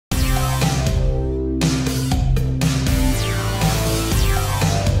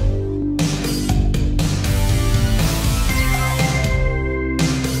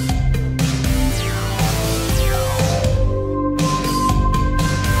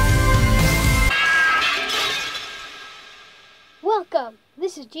Welcome,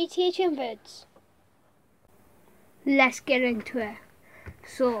 this is GTH Invids. Let's get into it.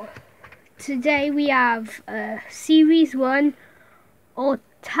 So, today we have Series 1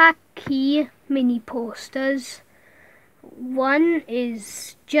 Otaku mini posters. One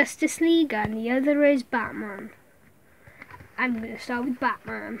is Justice League and the other is Batman. I'm going to start with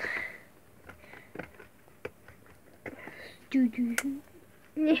Batman. Here we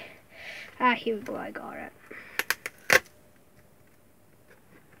go, I got it.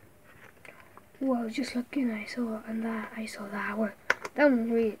 Well, I was just looking, I saw that one. That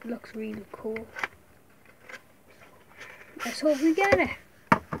one really looks really cool. Let's hope we get it.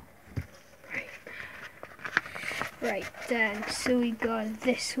 Right then, so we got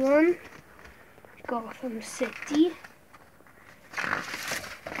this one, Gotham City.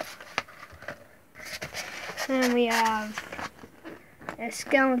 And we have a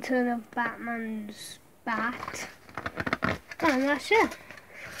skeleton of Batman's bat. And that's it.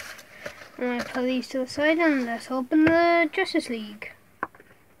 I'm going to put these to the side and let's open the Justice League.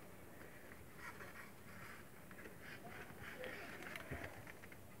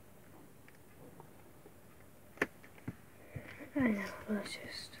 I know, let's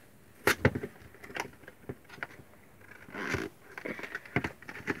just...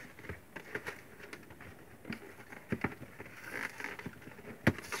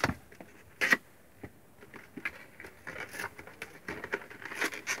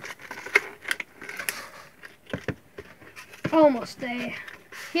 Almost there.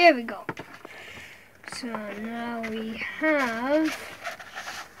 Here we go. So now we have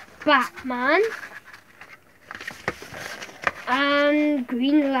Batman and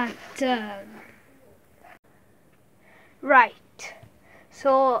Green Lantern. Right.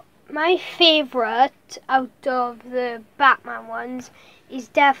 So my favourite out of the Batman ones is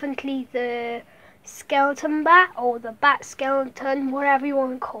definitely the skeleton bat, or the bat skeleton, whatever you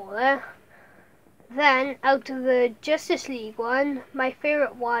want to call it. Then, out of the Justice League one, my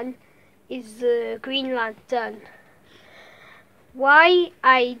favourite one is the Green Lantern. Why?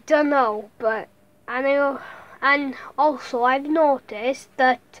 I don't know, but and also I've noticed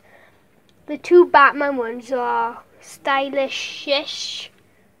that the two Batman ones are stylish-ish,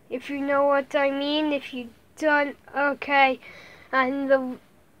 if you know what I mean. If you don't, okay. And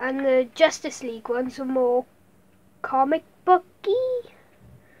the Justice League ones are more comic booky.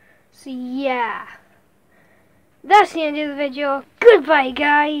 So yeah. That's the end of the video. Goodbye,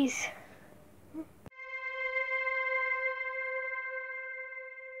 guys.